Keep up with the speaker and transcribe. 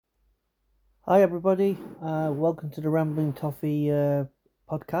Hi everybody, welcome to the Rambling Toffee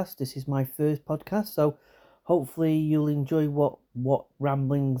podcast. This is my first podcast, so hopefully you'll enjoy what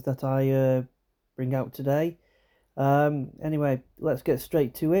ramblings that I bring out today. Anyway, let's get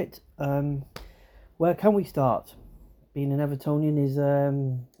straight to it. Where can we start? Being an Evertonian is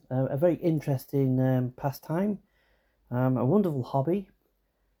a very interesting pastime, a wonderful hobby.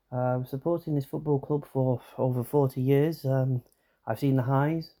 Supporting this football club for over 40 years. I've seen the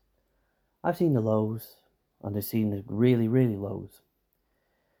highs, I've seen the lows, and I've seen the really, really lows.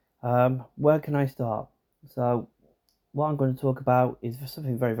 Where can I start? So, what I'm going to talk about is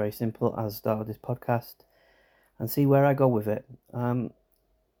something very, very simple as the start of this podcast and see where I go with it. The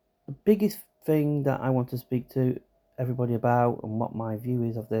biggest thing that I want to speak to everybody about and what my view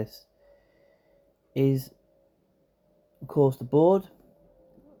is of this is, of course, the board,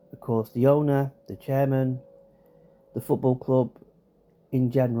 of course, the owner, the chairman, the football club in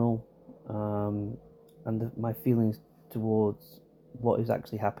general, and my feelings towards what is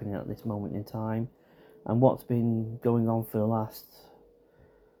actually happening at this moment in time and what's been going on for the last,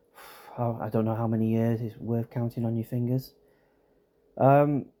 I don't know how many years. It's worth counting on your fingers.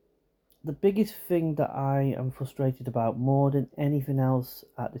 The biggest thing that I am frustrated about more than anything else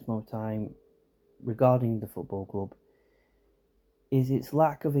at this moment in time regarding the football club is its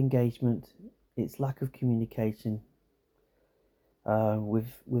lack of engagement, its lack of communication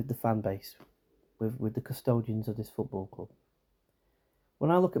with the fan base, with the custodians of this football club. When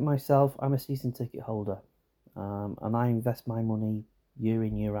I look at myself, I'm a season ticket holder, and I invest my money year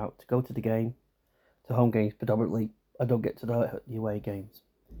in, year out to go to the game, to home games predominantly. I don't get to the away games.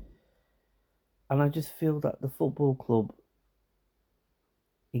 And I just feel that the football club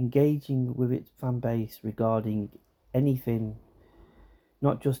engaging with its fan base regarding anything,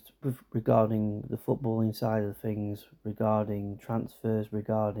 not just regarding the footballing side of things, regarding transfers,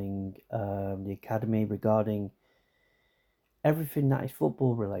 regarding the academy, regarding everything that is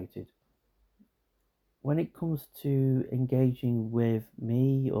football related. When it comes to engaging with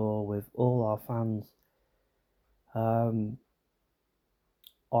me or with all our fans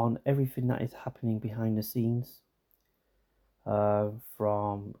on everything that is happening behind the scenes,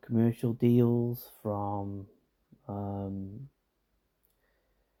 from commercial deals, from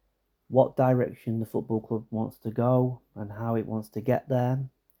what direction the football club wants to go and how it wants to get there.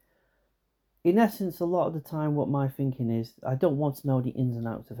 In essence, a lot of the time, what my thinking is, I don't want to know the ins and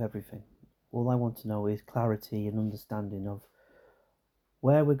outs of everything. All I want to know is clarity and understanding of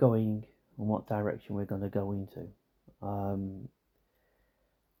where we're going and what direction we're going to go into.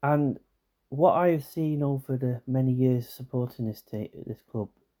 And what I have seen over the many years supporting this club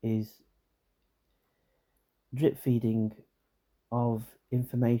is drip feeding of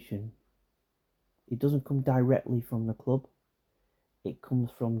information. It doesn't come directly from the club. It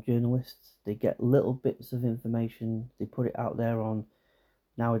comes from journalists. They get little bits of information. They put it out there on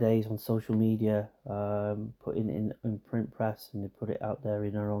nowadays on social media, put it in print press, and they put it out there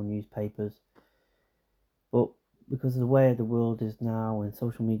in our own newspapers. But because of the way the world is now and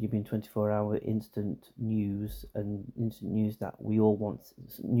social media being 24-hour instant news and instant news that we all want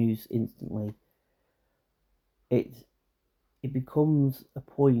news instantly, it becomes a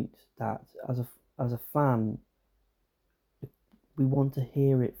point that as a fan we want to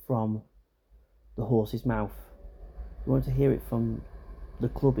hear it from the horse's mouth. We want to hear it from the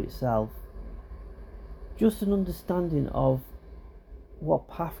club itself. Just an understanding of what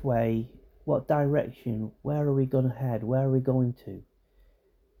pathway, what direction, where are we going to head, where are we going to.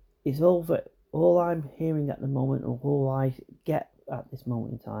 It's all I'm hearing at the moment, or all I get at this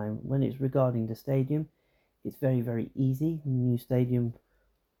moment in time, when it's regarding the stadium. It's very, very easy, new stadium,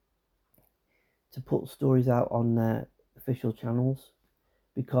 to put stories out on their official channels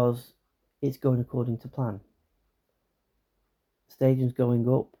because it's going according to plan. Stadium's going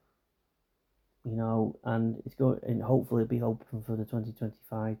up, and it's going, and hopefully it'll be open for the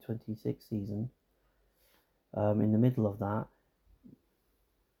 2025-26 season. In the middle of that,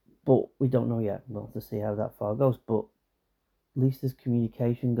 but we don't know yet. We'll have to see how that far goes. But at least there's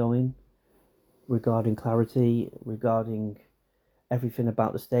communication going regarding clarity, regarding everything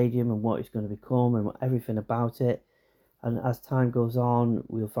about the stadium and what it's going to become and everything about it. And as time goes on,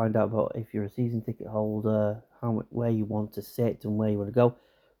 we'll find out about if you're a season ticket holder, where you want to sit and where you want to go.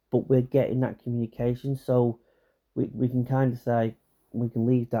 But we're getting that communication, so we can kind of say we can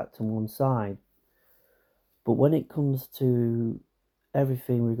leave that to one side. But when it comes to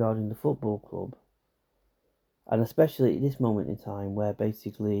everything regarding the football club, and especially at this moment in time where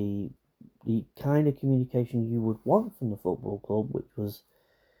basically the kind of communication you would want from the football club, which was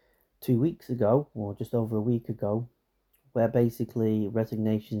 2 weeks ago or just over a week ago, where basically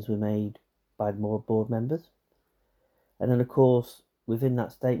resignations were made by more board members. And then, of course, within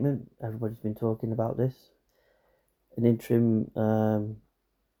that statement, everybody's been talking about this. An interim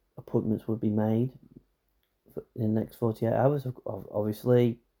appointments would be made in the next 48 hours.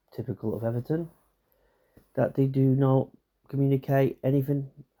 Obviously, typical of Everton, that they do not communicate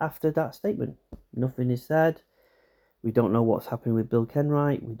anything after that statement. Nothing is said. We don't know what's happening with Bill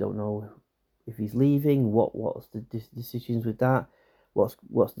Kenwright. We don't know if he's leaving. What's the decisions with that?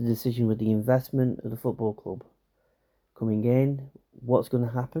 What's the decision with the investment of the football club coming in? What's going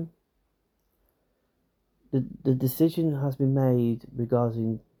to happen? The decision has been made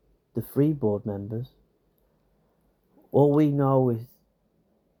regarding the 3 board members. All we know is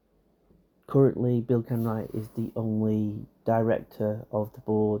currently Bill Kenwright is the only director of the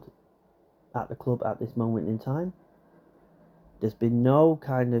board at the club at this moment in time. There's been no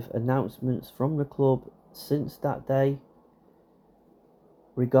kind of announcements from the club since that day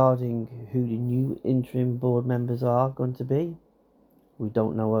regarding who the new interim board members are going to be. We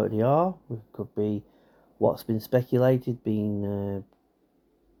don't know what they are. It could be what's been speculated being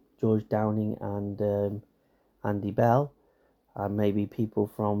George Downing and Andy Bell, and maybe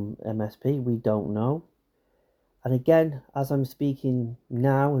people from MSP. We don't know. And again, as I'm speaking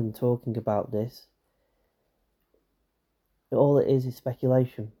now and talking about this, all it is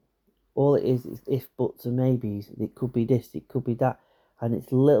speculation. All it is if, buts and maybes. It could be this, it could be that. And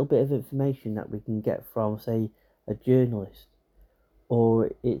it's a little bit of information that we can get from, say, a journalist. Or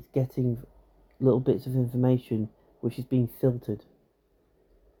it's getting little bits of information which is being filtered.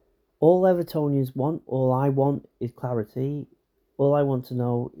 All Evertonians want, all I want, is clarity. All I want to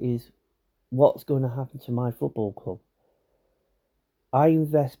know is what's going to happen to my football club. I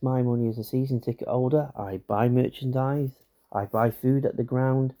invest my money as a season ticket holder. I buy merchandise. I buy food at the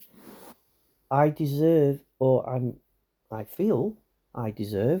ground. I deserve, or I feel I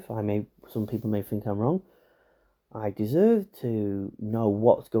deserve. Some people may think I'm wrong. I deserve to know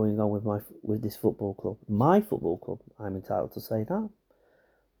what's going on with this football club. My football club. I'm entitled to say that.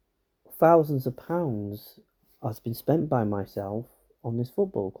 Thousands of pounds has been spent by myself on this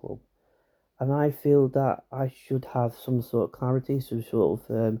football club, and I feel that I should have some sort of clarity, some sort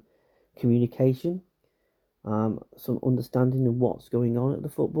of communication, some understanding of what's going on at the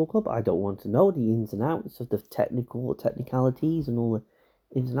football club. I don't want to know the ins and outs of the technicalities and all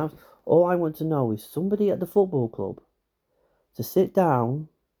the ins and outs. All I want to know is somebody at the football club to sit down,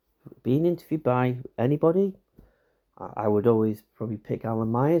 being interviewed by anybody. I would always probably pick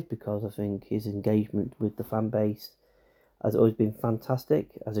Alan Myers because I think his engagement with the fan base has always been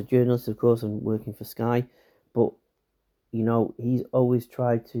fantastic. As a journalist, of course, I'm working for Sky, but he's always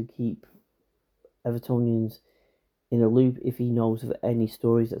tried to keep Evertonians in a loop if he knows of any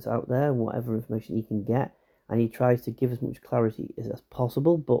stories that's out there and whatever information he can get, and he tries to give as much clarity as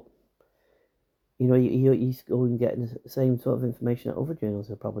possible. But he's going getting the same sort of information that other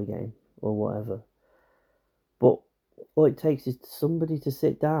journalists are probably getting or whatever. But all it takes is somebody to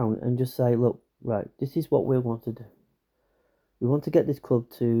sit down and just say, look, right, this is what we want to do. We want to get this club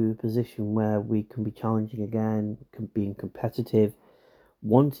to a position where we can be challenging again, being competitive,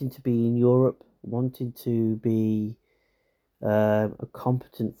 wanting to be in Europe, wanting to be a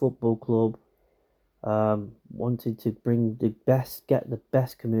competent football club, wanting to get the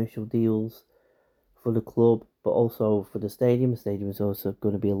best commercial deals for the club, but also for the stadium. The stadium is also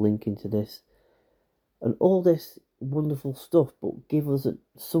going to be a link into this. And all this wonderful stuff, but give us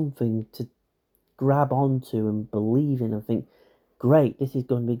something to grab onto and believe in and think, great, this is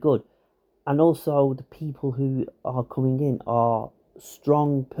going to be good. And also the people who are coming in are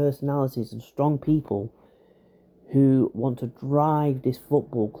strong personalities and strong people who want to drive this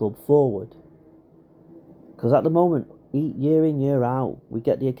football club forward. Because at the moment, year in, year out, we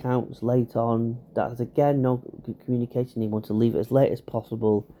get the accounts late on. That's again no communication. They want to leave it as late as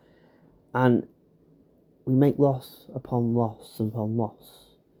possible. And we make loss upon loss upon loss.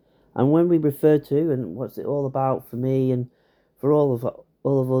 And when we refer to, and what's it all about for me and for all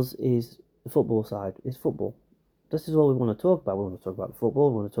of us, is the football side. It's football. This is all we want to talk about. We want to talk about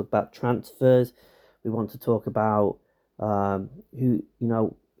football. We want to talk about transfers. We want to talk about who's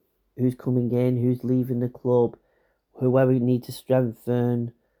coming in, who's leaving the club, where we need to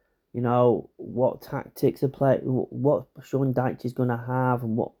strengthen. What tactics are playing, what Sean Dyche is going to have,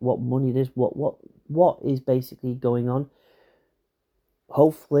 and what money there's, what is basically going on.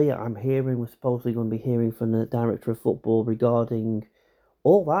 Hopefully, we're supposedly going to be hearing from the director of football regarding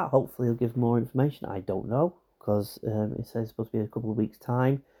all that. Hopefully, he'll give more information. I don't know, because it says it's supposed to be a couple of weeks'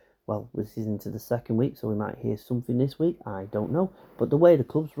 time. Well, this is into the second week, so we might hear something this week. I don't know. But the way the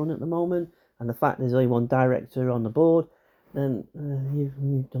club's run at the moment, and the fact there's only one director on the board, then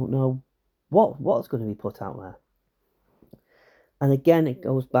you don't know what's going to be put out there. And again, it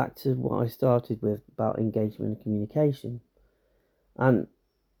goes back to what I started with about engagement and communication. And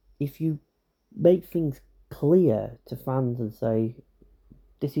if you make things clear to fans and say,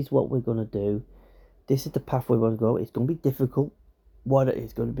 this is what we're going to do, this is the path we want to go, it's going to be difficult,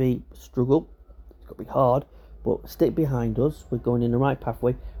 it's going to be a struggle, it's going to be hard, but stick behind us, we're going in the right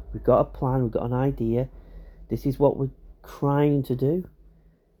pathway, we've got a plan, we've got an idea, this is what we're trying to do.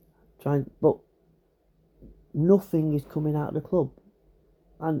 But nothing is coming out of the club.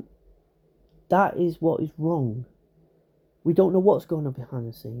 And that is what is wrong. We don't know what's going on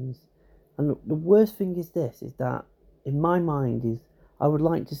behind the scenes. And the worst thing is this, is that, in my mind, is I would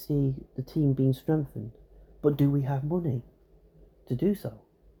like to see the team being strengthened. But do we have money to do so?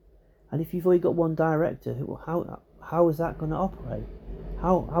 And if you've only got one director, how is that going to operate?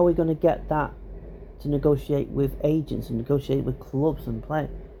 How are we going to get that to negotiate with agents and negotiate with clubs and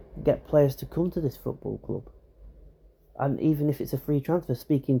get players to come to this football club? And even if it's a free transfer,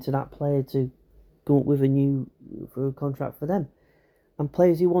 speaking to that player to come up with for a contract for them, and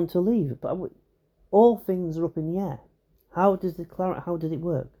players who want to leave. But all things are up in the air. How does it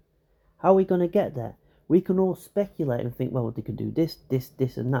work? How are we going to get there? We can all speculate and think, well, they could do this,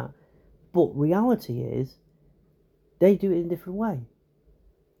 and that. But reality is, they do it in a different way.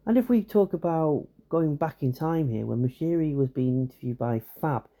 And if we talk about going back in time here, when Moshiri was being interviewed by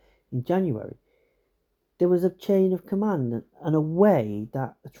Fab in January, there was a chain of command and a way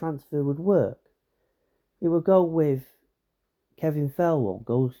that a transfer would work. It would go with Kevin Felwell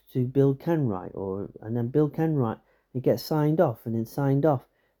goes to Bill Kenwright, and then Bill Kenwright, it gets signed off, and then sent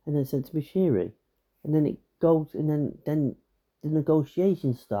to Moshiri, and then it goes, and then the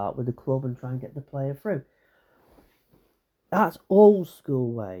negotiations start with the club and try and get the player through. That's old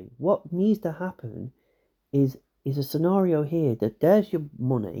school way. What needs to happen is a scenario here that there's your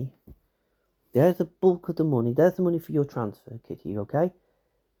money. There's the bulk of the money. There's the money for your transfer, Kitty, okay?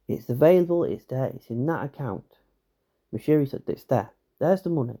 It's available, it's there, it's in that account. Moshiri said, it's there. There's the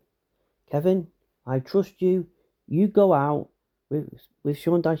money. Kevin, I trust you. You go out with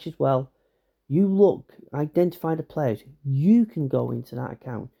Sean Dyche as well. You look, identify the players. You can go into that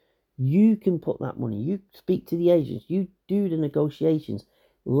account. You can put that money. You speak to the agents. You do the negotiations.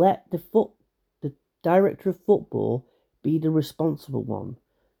 Let the director of football be the responsible one.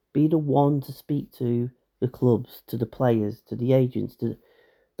 Be the one to speak to the clubs, to the players, to the agents, to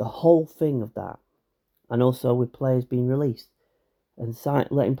the whole thing of that. And also with players being released and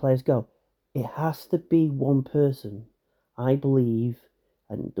letting players go. It has to be one person, I believe,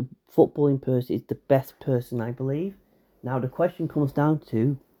 and the footballing person is the best person, I believe. Now the question comes down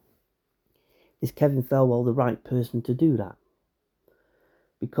to, is Kevin Felwell the right person to do that?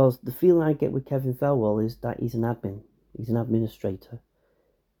 Because the feeling I get with Kevin Felwell is that he's an admin. He's an administrator.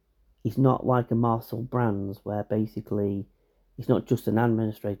 He's not like a Marcel Brands, where basically he's not just an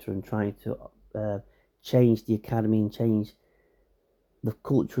administrator and trying to change the academy and change the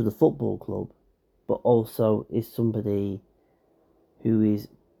culture of the football club, but also is somebody who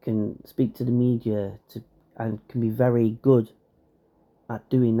can speak to the media and can be very good at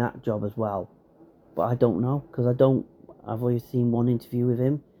doing that job as well. But I don't know, because I've always seen one interview with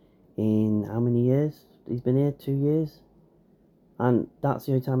him in how many years? He's been here 2 years, and that's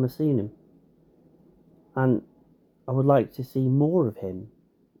the only time I've seen him. And I would like to see more of him.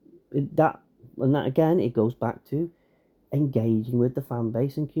 That again, it goes back to engaging with the fan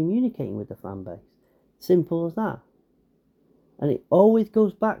base and communicating with the fan base. Simple as that. And it always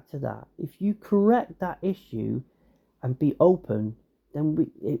goes back to that. If you correct that issue and be open, then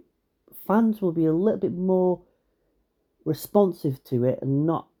fans will be a little bit more responsive to it and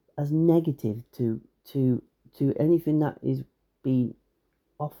not as negative to anything that is being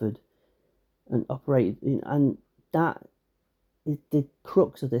offered and operated. And that is the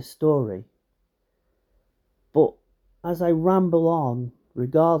crux of this story. But as I ramble on,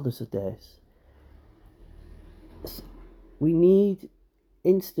 regardless of this, we need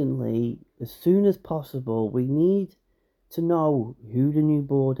instantly, as soon as possible, we need to know who the new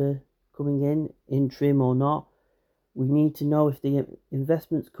boarder coming in, interim or not. We need to know if the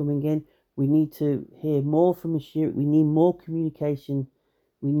investment's coming in. We need to hear more from Moshiri. We need more communication.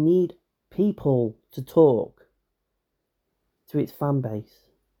 We need people to talk to its fan base,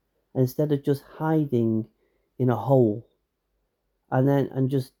 instead of just hiding in a hole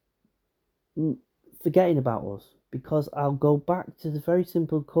and just forgetting about us. Because I'll go back to the very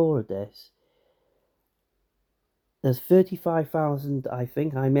simple core of this. There's 35,000, I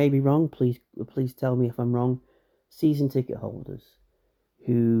think, I may be wrong, please tell me if I'm wrong, season ticket holders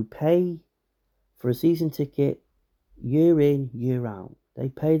who pay for a season ticket year in, year out. They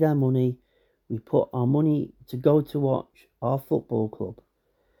pay their money We put our money to go to watch our football club.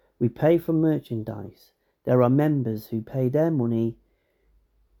 We pay for merchandise. There are members who pay their money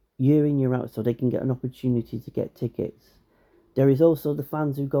year in, year out so they can get an opportunity to get tickets. There is also the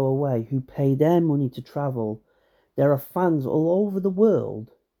fans who go away who pay their money to travel. There are fans all over the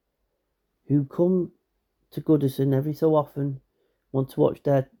world who come to Goodison every so often, want to watch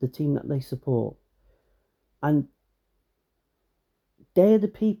the team that they support. And they're the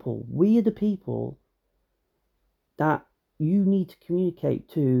people, we are the people that you need to communicate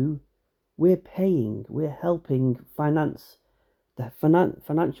to. We're paying, we're helping finance the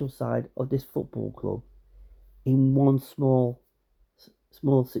financial side of this football club in one small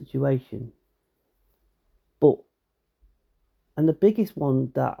situation. And the biggest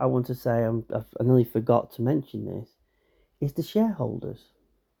one that I want to say, I nearly forgot to mention this, is the shareholders.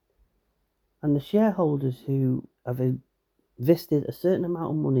 And the shareholders who have invested a certain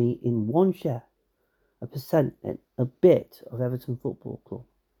amount of money in one share, a bit of Everton Football Club,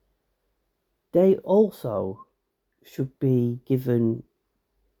 they also should be given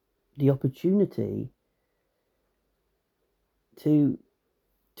the opportunity to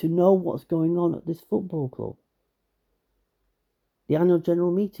know what's going on at this football club. The annual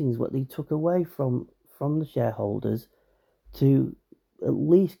general meetings, what they took away from the shareholders, to at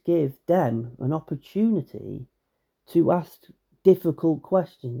least give them an opportunity to ask difficult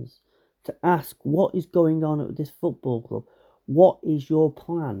questions, to ask what is going on at this football club, what is your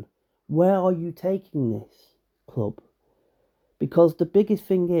plan, where are you taking this club? Because the biggest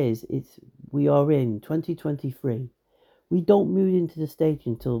thing is we are in 2023. We don't move into the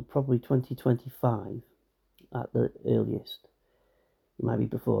stadium until probably 2025 at the earliest. It might be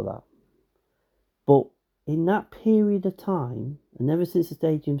before that. But in that period of time, and ever since the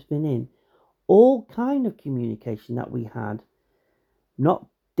stadium's been in, all kind of communication that we had, not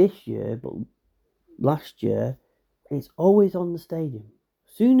this year, but last year, it's always on the stadium.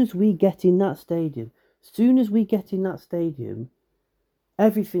 Soon as we get in that stadium,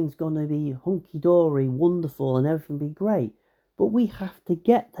 everything's going to be hunky-dory, wonderful, and everything be great. But we have to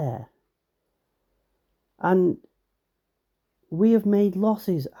get there. And we have made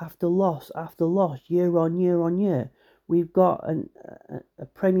losses after loss after loss, year on year on year. We've got a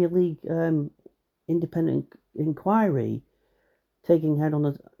Premier League independent inquiry getting ahead on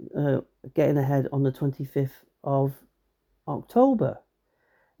the 25th of October.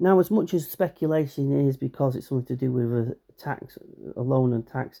 Now, as much as speculation is because it's something to do with a loan and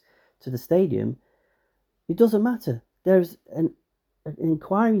tax to the stadium, it doesn't matter. There's an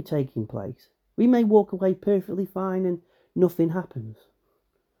inquiry taking place. We may walk away perfectly fine and nothing happens.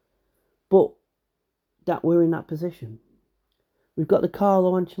 But that we're in that position. We've got the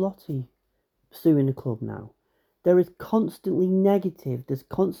Carlo Ancelotti suing the club now. There is constantly negative. There's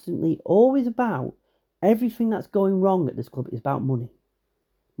constantly always about everything that's going wrong at this club is about money.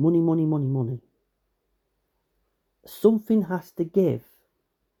 Money, money, money, money. Something has to give.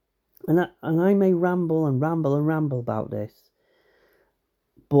 And I may ramble about this.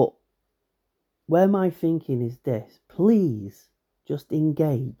 But where my thinking is this, please just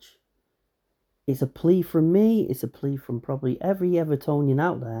engage. It's a plea from me, it's a plea from probably every Evertonian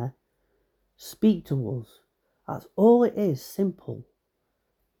out there. Speak to us. That's all it is, simple.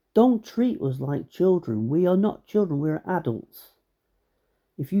 Don't treat us like children. We are not children, we're adults.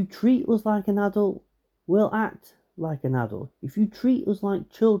 If you treat us like an adult, we'll act like an adult. If you treat us like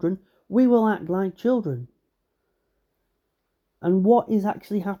children, we will act like children. And what is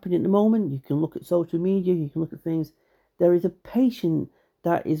actually happening at the moment, you can look at social media, you can look at things. There is a patient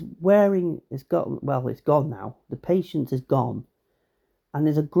that is it's gone now. The patience is gone. And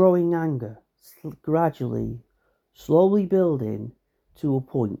there's a growing anger, gradually, slowly building to a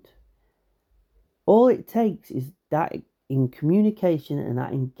point. All it takes is that in communication and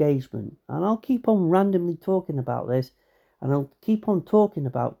that engagement. And I'll keep on randomly talking about this, and I'll keep on talking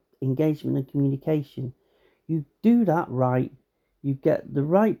about engagement and communication. You do that right, you get the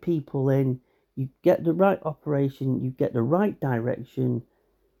right people in, you get the right operation, you get the right direction,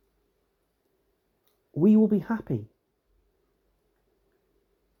 we will be happy.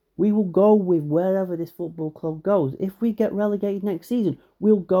 We will go with wherever this football club goes. If we get relegated next season,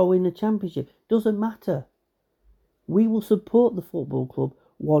 we'll go in the Championship. Doesn't matter. We will support the football club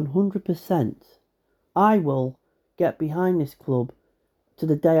 100%. I will get behind this club to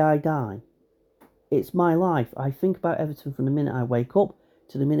the day I die. It's my life. I think about Everton from the minute I wake up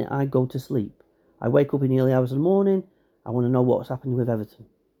to the minute I go to sleep. I wake up in the early hours of the morning. I want to know what's happening with Everton.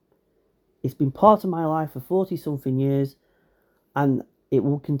 It's been part of my life for 40-something years, and it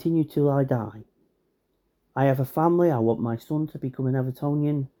will continue till I die. I have a family. I want my son to become an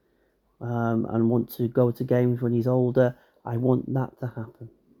Evertonian. and want to go to games when he's older. I want that to happen.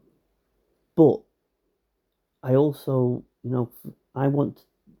 But I also, I want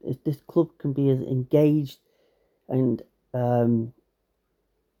if this club can be as engaged and in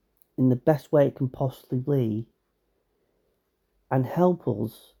the best way it can possibly be, and help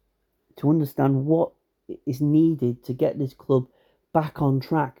us to understand what is needed to get this club back on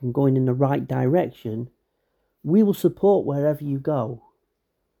track and going in the right direction. We will support wherever you go,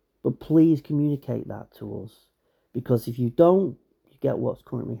 but please communicate that to us, because if you don't, you get what's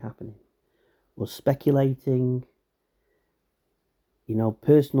currently happening. We're speculating,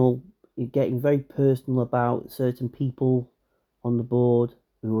 personal, you're getting very personal about certain people on the board,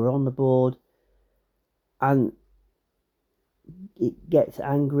 who are on the board, and it gets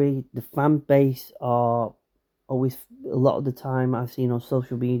angry. The fan base are always, a lot of the time I've seen on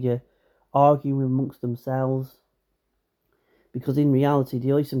social media, arguing amongst themselves, because in reality,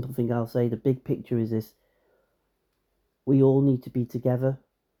 the only simple thing I'll say, the big picture is this: we all need to be together,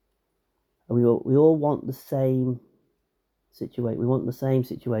 and we all want the same situation. We want the same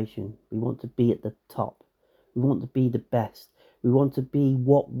situation. We want to be at the top. We want to be the best. We want to be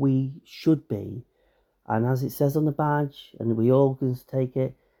what we should be. And as it says on the badge, and we all can take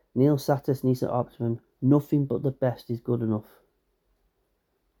it, Neil Sattis, Nisa Optimum, nothing but the best is good enough.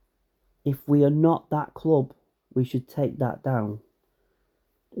 If we are not that club, we should take that down.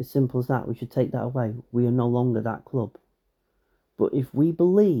 As simple as that, we should take that away. We are no longer that club. But if we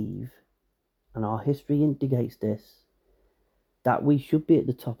believe, and our history indicates this, that we should be at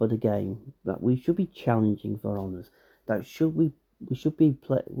the top of the game, that we should be challenging for honours, that we should be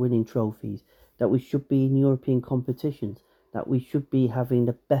winning trophies, that we should be in European competitions, that we should be having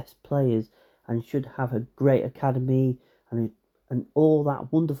the best players and should have a great academy and all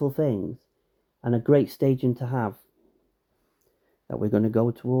that wonderful things, and a great stadium to have, that we're going to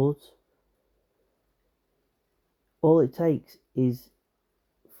go towards. All it takes is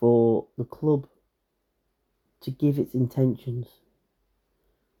for the club to give its intentions,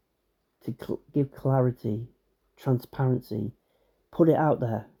 to give clarity, transparency, put it out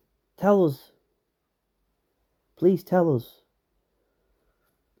there. Tell us. Please tell us.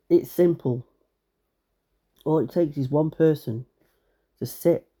 It's simple. All it takes is one person to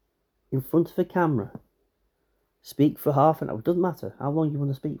sit in front of a camera, speak for half an hour. It doesn't matter how long you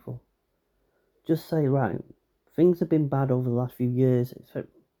want to speak for. Just say, right, things have been bad over the last few years, but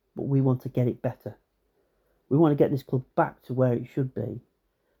we want to get it better. We want to get this club back to where it should be.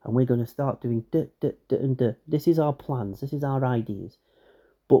 And we're going to start doing and This is our plans. This is our ideas.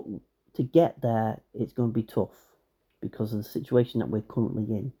 But to get there, it's going to be tough because of the situation that we're currently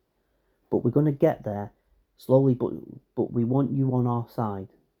in. But we're going to get there slowly, but we want you on our side.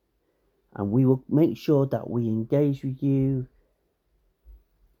 And we will make sure that we engage with you,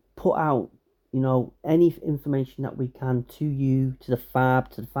 put out, any information that we can to you, to the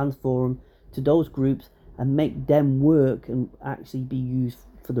FAB, to the fans forum, to those groups, and make them work and actually be used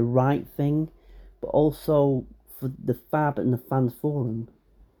for the right thing, but also for the FAB and the fans forum,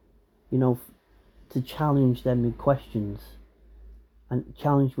 to challenge them with questions and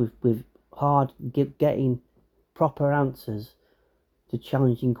challenge with hard getting proper answers to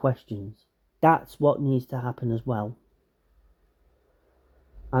challenging questions. That's what needs to happen as well.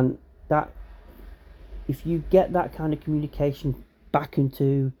 And that, if you get that kind of communication back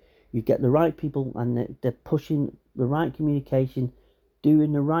into, you get the right people and they're pushing the right communication,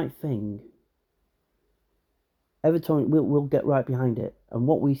 doing the right thing, Everton will get right behind it. And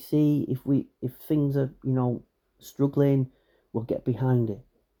what we see, if things are struggling, we'll get behind it.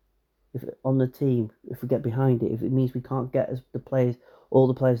 If on the team, if we get behind it, if it means we can't get all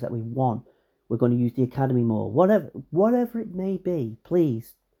the players that we want, we're going to use the academy more. Whatever it may be,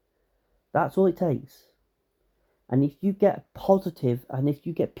 please. That's all it takes. And if you get positive, and if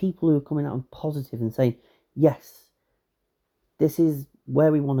you get people who are coming out and positive and saying, yes, this is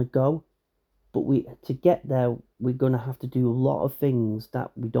where we want to go, but to get there, we're going to have to do a lot of things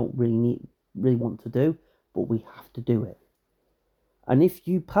that we don't really want to do, but we have to do it. And if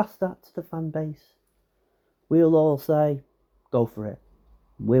you pass that to the fan base, we'll all say, go for it.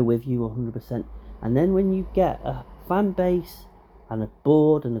 We're with you 100%. And then when you get a fan base and a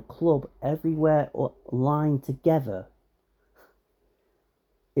board and a club everywhere aligned together,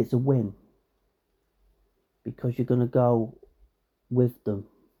 it's a win. Because you're going to go with them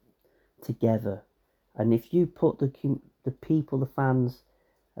together. And if you put the people, the fans,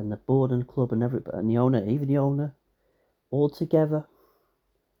 and the board and the club and everybody, and the owner, even the owner, all together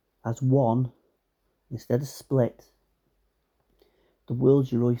as one, instead of split, the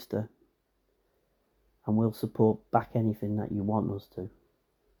world's your oyster, and we'll support back anything that you want us to.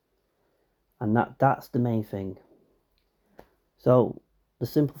 And that's the main thing. So the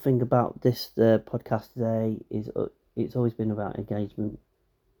simple thing about this podcast today is it's always been about engagement.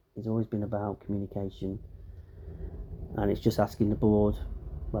 It's always been about communication. And it's just asking the board,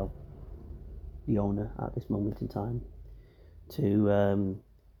 well, the owner at this moment in time, to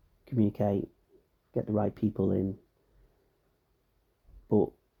communicate, get the right people in. But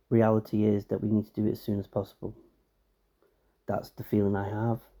reality is that we need to do it as soon as possible. That's the feeling I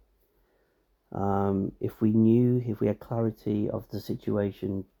have. If we had clarity of the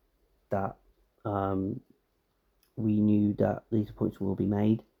situation, that we knew that these appointments will be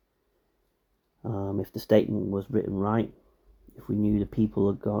made, if the statement was written right, if we knew knew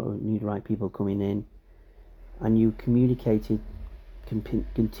the right people coming in, and you communicated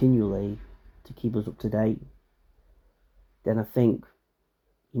continually to keep us up to date, then I think,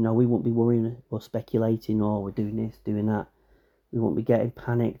 we won't be worrying or speculating, or we're doing this, doing that. We won't be getting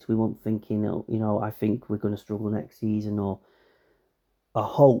panicked. We won't thinking, I think we're going to struggle next season, or a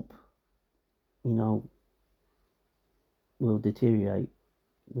hope, will deteriorate.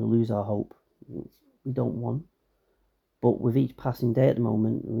 We'll lose our hope, which we don't want. But with each passing day at the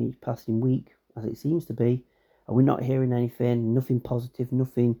moment, and each passing week, as it seems to be, and we're not hearing anything, nothing positive,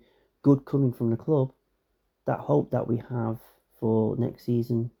 nothing good coming from the club, that hope that we have for next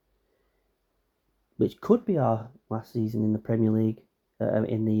season, which could be our last season in the Premier League, at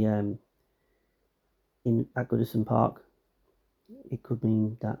Goodison Park, it could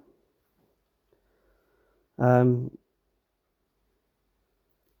mean that.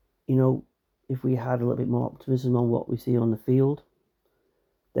 If we had a little bit more optimism on what we see on the field,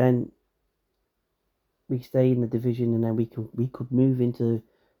 then we stay in the division, and then we could move into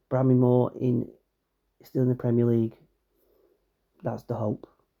Bramley-Moore still in the Premier League. That's the hope.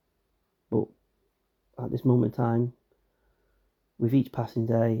 But at this moment in time, with each passing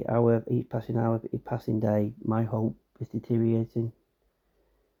day, each passing day, my hope is deteriorating.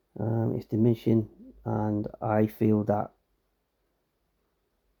 It's diminishing, and I feel that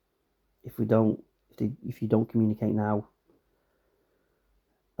if you don't communicate now,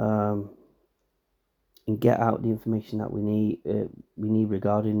 and get out the information that we need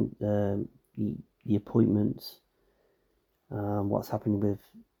regarding the appointments, what's happening with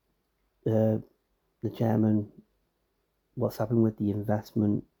the chairman, what's happening with the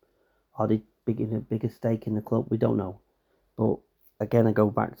investment, are they in a bigger stake in the club? We don't know. But again, I go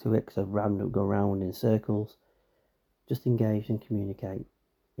back to it because I've go around in circles. Just engage and communicate.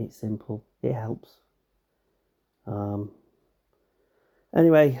 It's simple. It helps.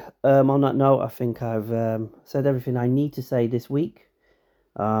 Anyway, on that note, I think I've said everything I need to say this week.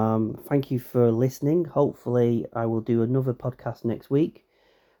 Thank you for listening. Hopefully, I will do another podcast next week.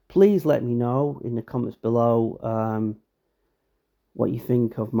 Please let me know in the comments below what you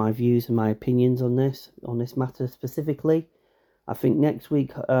think of my views and my opinions on this matter specifically. I think next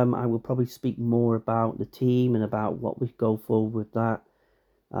week I will probably speak more about the team and about what we go forward with that.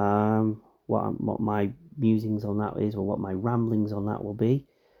 What my musings on that is, or what my ramblings on that will be.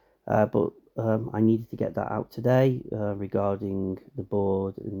 But I needed to get that out today regarding the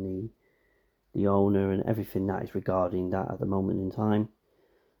board and the owner and everything that is regarding that at the moment in time.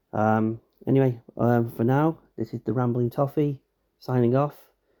 Anyway, for now, this is the Rambling Toffee signing off,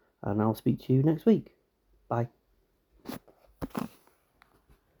 and I'll speak to you next week. Bye.